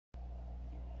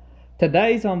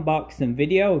Today's unboxing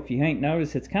video, if you ain't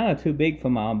noticed, it's kind of too big for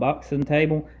my unboxing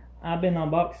table. I've been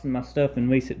unboxing my stuff in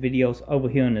recent videos over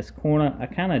here in this corner. I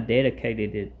kind of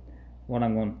dedicated it, what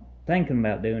I'm thinking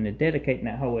about doing is dedicating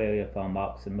that whole area for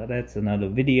unboxing, but that's another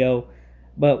video.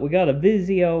 But we got a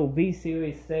VIZIO V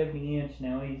Series 70-inch.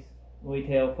 Now he's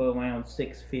retail for around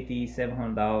 $650,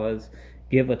 $700,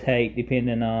 give or take,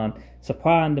 depending on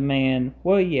supply and demand,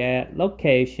 where you at,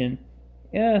 location,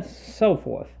 yeah, so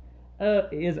forth.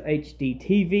 Is HD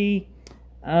TV.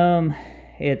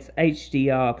 It's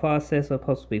HDR processor,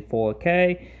 supposed to be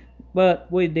 4K, but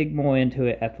we'll dig more into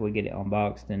it after we get it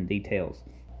unboxed in details.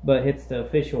 But it's the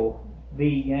official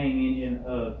V game engine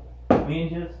of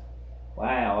Ninjas.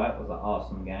 Wow, that was an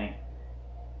awesome game.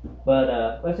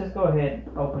 But let's just go ahead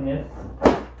and open this.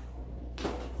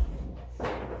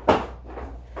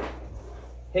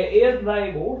 It is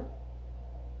labeled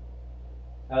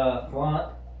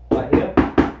front right here.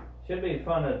 Should be in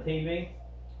front of the TV.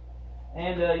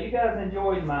 And you guys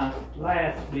enjoyed my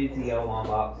last VIZIO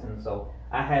unboxing, so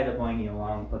I had to bring you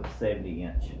along for the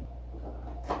 70-inch.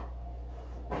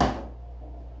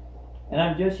 And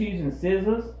I'm just using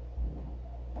scissors.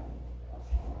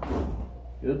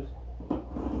 Oops.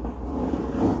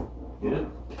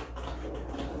 Oops.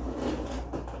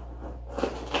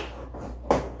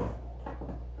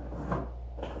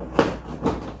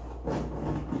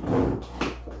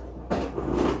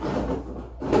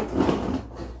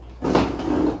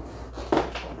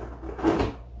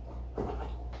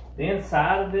 The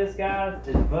inside of this, guys,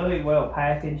 is very well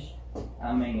packaged.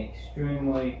 I mean,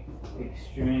 extremely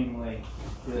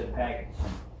good packaging.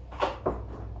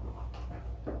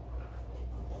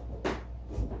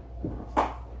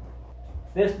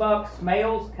 This box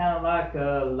smells kind of like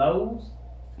Lowe's,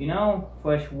 you know,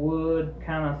 fresh wood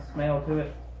kind of smell to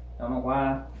it. Don't know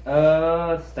why.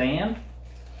 Stand.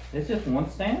 It's just one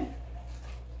stand.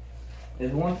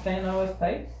 There's one stand on this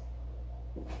tapes.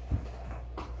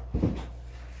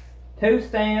 Two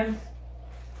stands.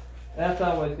 That's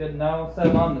always good to know.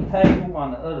 So on the table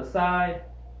on the other side.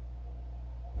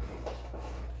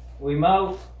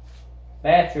 Remote.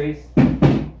 Batteries.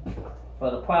 For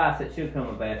the price, it should come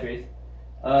with batteries.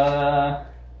 Power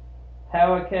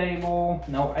cable.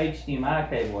 No HDMI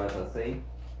cable, as I see.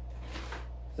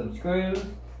 Some screws.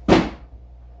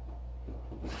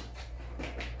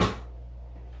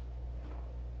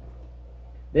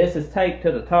 This is taped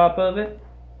to the top of it.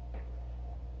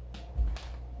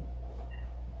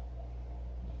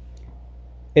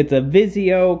 It's a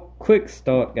VIZIO quick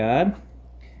start guide.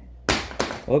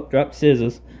 Oh, dropped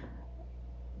scissors.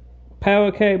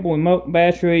 Power cable, remote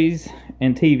batteries,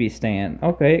 and TV stand.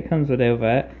 Okay, it comes with all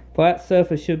that. Flat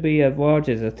surface should be as large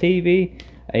as a TV.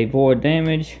 Avoid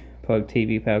damage. Plug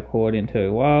TV power cord into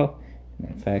a wall.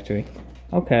 Factory.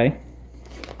 Okay.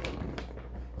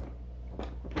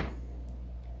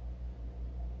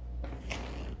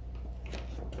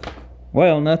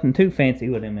 Well, nothing too fancy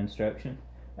with them instructions.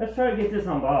 Let's try to get this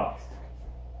unboxed.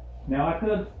 Now I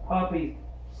could pop these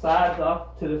sides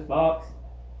off to this box.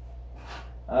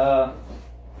 I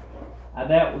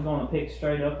doubt we're going to pick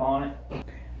straight up on it.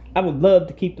 I would love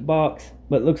to keep the box,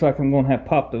 but it looks like I'm going to have to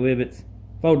pop the rivets,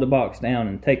 fold the box down,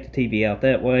 and take the TV out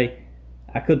that way.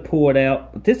 I could pull it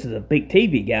out, but this is a big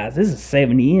TV, guys. This is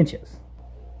 70 inches.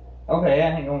 Okay,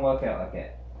 that ain't going to work out like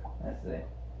that. Let's see.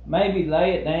 Maybe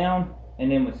lay it down,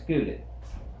 and then we'll scoot it.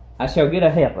 I shall get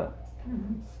a helper.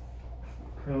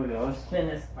 Here we go. Let's spin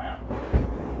this around.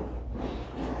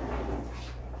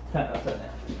 Upside down.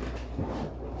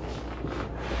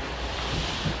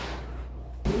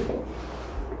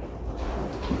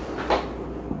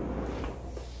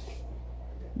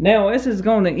 Now this is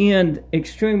going to end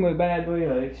extremely badly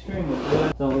or extremely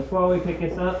good. So before we pick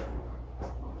this up,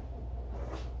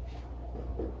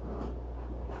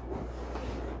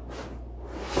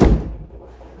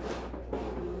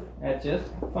 that's just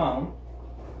foam.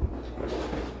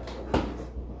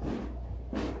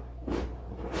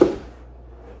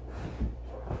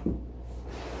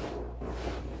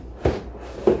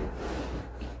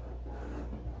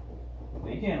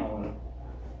 Be gentle with it.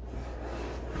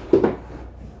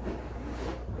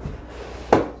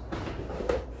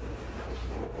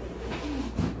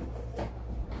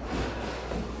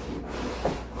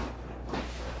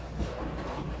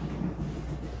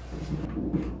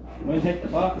 I'm going to take the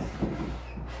box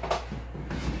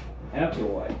out your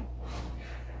way.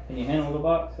 Can you handle the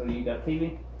box? So you got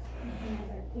TV?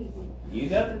 You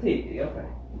got the TV, okay.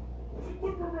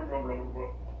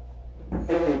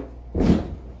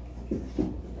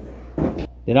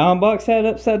 Did I unbox that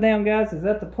upside down, guys? Is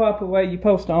that the proper way you're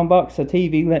supposed to unbox a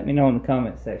TV? Let me know in the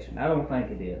comment section. I don't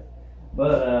think it is.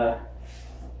 But,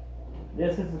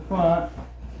 This is the front.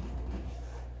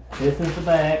 This is the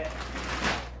back.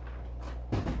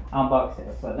 I'll unbox it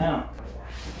upside down.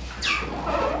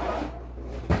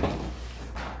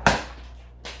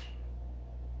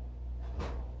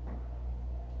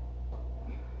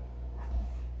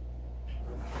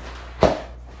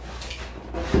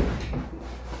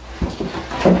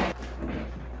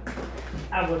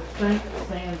 I would think the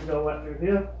sands go up through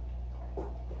here.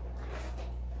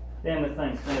 Damn, this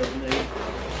thing smells new.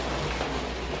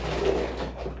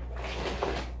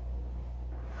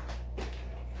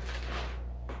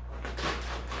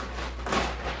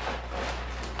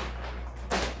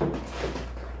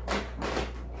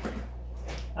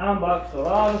 I unboxed a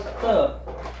lot of stuff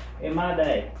in my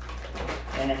day,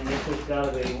 and this has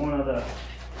got to be one of the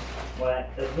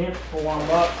eventful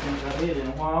unboxings I did in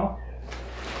a while.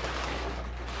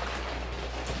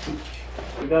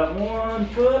 We got one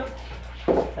foot.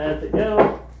 How's it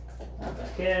go? Not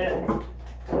like that.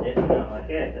 It's not like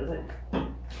that, does it?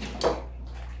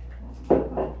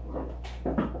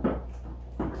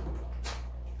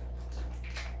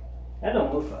 That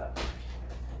don't look like it.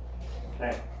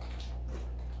 Okay.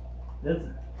 Does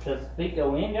the feet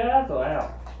go in, guys, or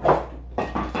out?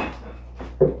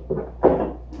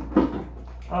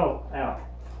 Oh, out.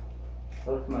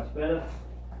 Looks much better.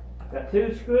 Got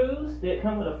 2 screws. Did it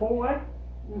come with a 4-way?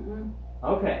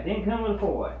 Okay, didn't come with a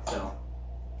 4-way, so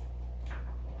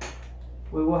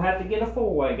we will have to get a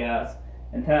 4-way, guys,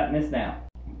 and tighten this down.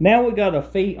 Now we got a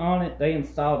feet on it. They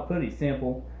installed pretty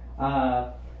simple.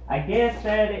 I guessed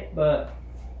at it, but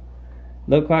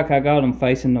look like I got them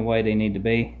facing the way they need to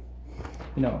be.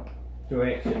 You know,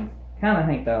 direction. Kind of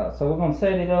ain't that. So we're gonna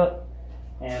set it up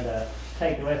and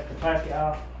take the rest of the packet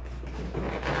off.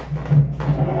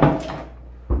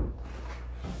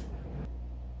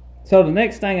 So the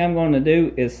next thing I'm going to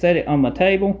do is set it on my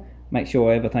table, make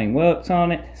sure everything works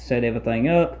on it, set everything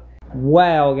up.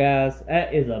 Wow, guys,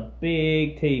 that is a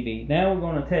big TV. Now we're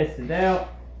going to test it out.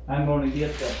 I'm going to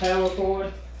get the power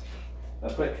cord.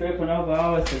 I'll quit tripping over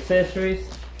all its accessories.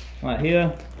 Right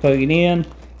here, plug it in,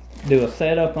 do a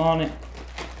setup on it.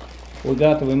 We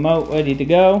got the remote ready to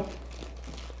go.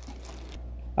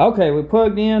 Okay, we're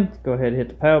plugged in. Let's go ahead and hit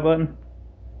the power button.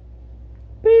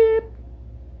 Beep.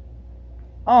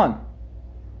 On.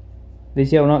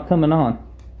 VIZIO not coming on.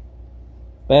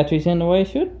 Battery's in the way it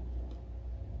should.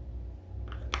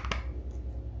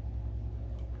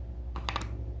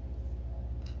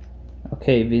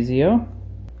 Okay, VIZIO.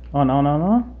 On.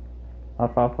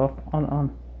 Off, on. On.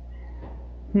 On.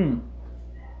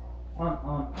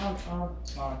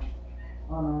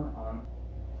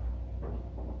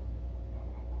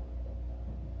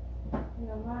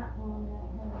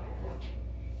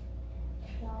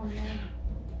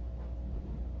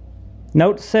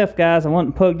 Note to self, guys, I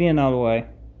wasn't plugged in all the way.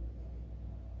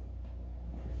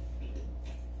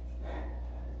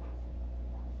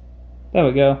 There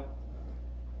we go.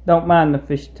 Don't mind the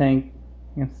fish tank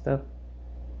and stuff.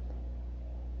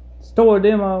 Store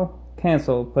demo.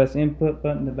 Cancel. Press input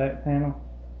button to back panel.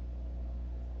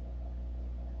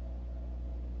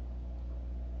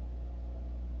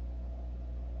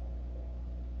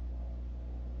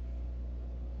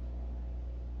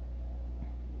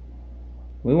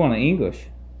 We want English.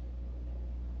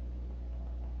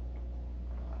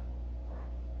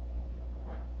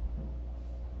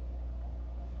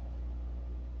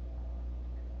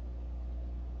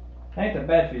 I think the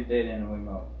battery's dead in the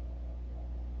remote.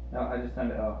 No, I just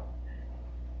turned it off.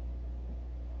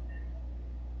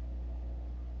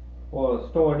 Well, the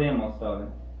store demo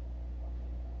started.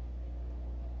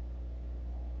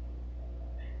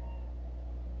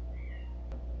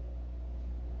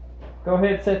 Go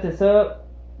ahead and set this up.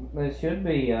 It should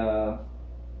be, okay,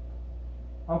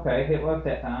 it worked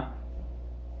that time.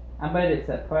 I bet it's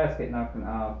that plastic knocking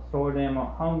off. Store demo,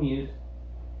 home use.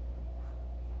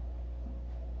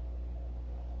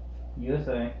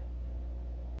 USA.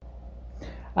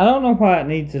 I don't know why it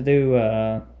needs to do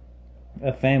a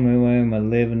family room, a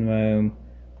living room.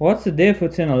 What's the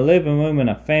difference in a living room and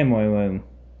a family room?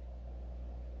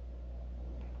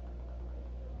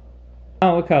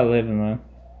 Oh, we call it a living room.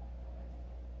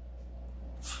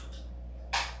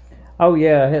 Oh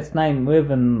yeah, it's named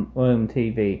Living Room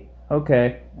TV.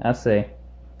 Okay, I see.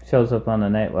 Shows up on the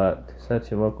network.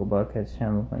 Search your local broadcast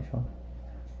channel. Make sure.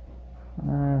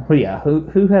 Yeah,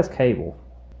 who has cable?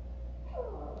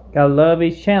 Gotta love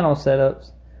these channel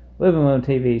setups. Living Room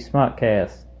TV,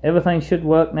 Smartcast. Everything should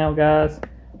work now, guys.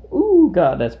 Ooh,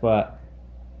 God, that's bright.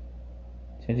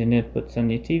 Changing inputs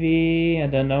on your TV. I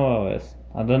don't know all this.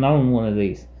 I don't own one of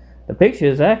these. The picture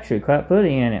is actually quite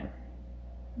pretty in it.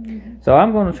 So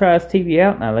I'm going to try this TV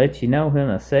out and I'll let you know in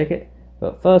a second.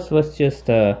 But first, let's just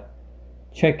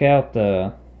check out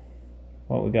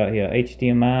what we got here.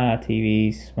 HDMI, TV,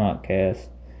 SmartCast.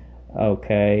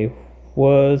 Okay,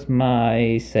 was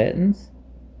my settings?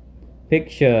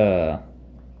 Picture,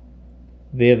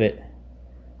 Vivid,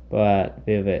 Bright,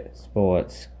 Vivid,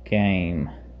 Sports, Game,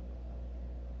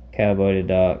 Cowboy to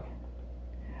Dark.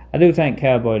 I do think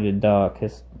Cowboy to Dark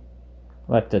is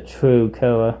like the true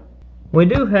color. We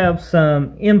do have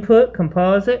some input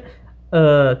composite,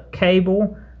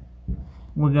 cable.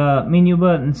 We got menu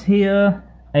buttons here,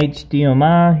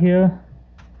 HDMI here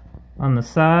on the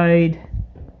side,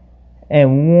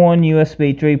 and one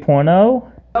USB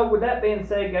 3.0. So with that being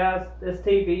said, guys, this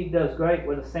TV does great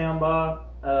with a soundbar.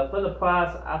 For the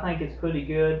price, I think it's pretty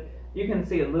good. You can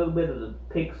see a little bit of the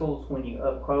pixels when you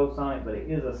up close on it, but it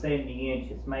is a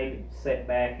 70-inch. It's made to sit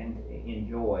back and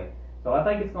enjoy. So I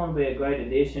think it's going to be a great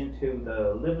addition to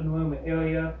the living room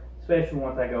area, especially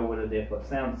once I go with a different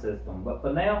sound system. But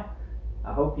for now,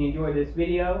 I hope you enjoyed this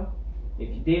video. If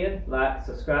you did, like,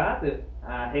 subscribe. If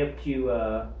I helped you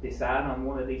decide on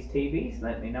one of these TVs,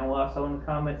 let me know also in the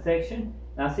comment section.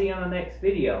 And I'll see you on the next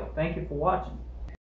video. Thank you for watching.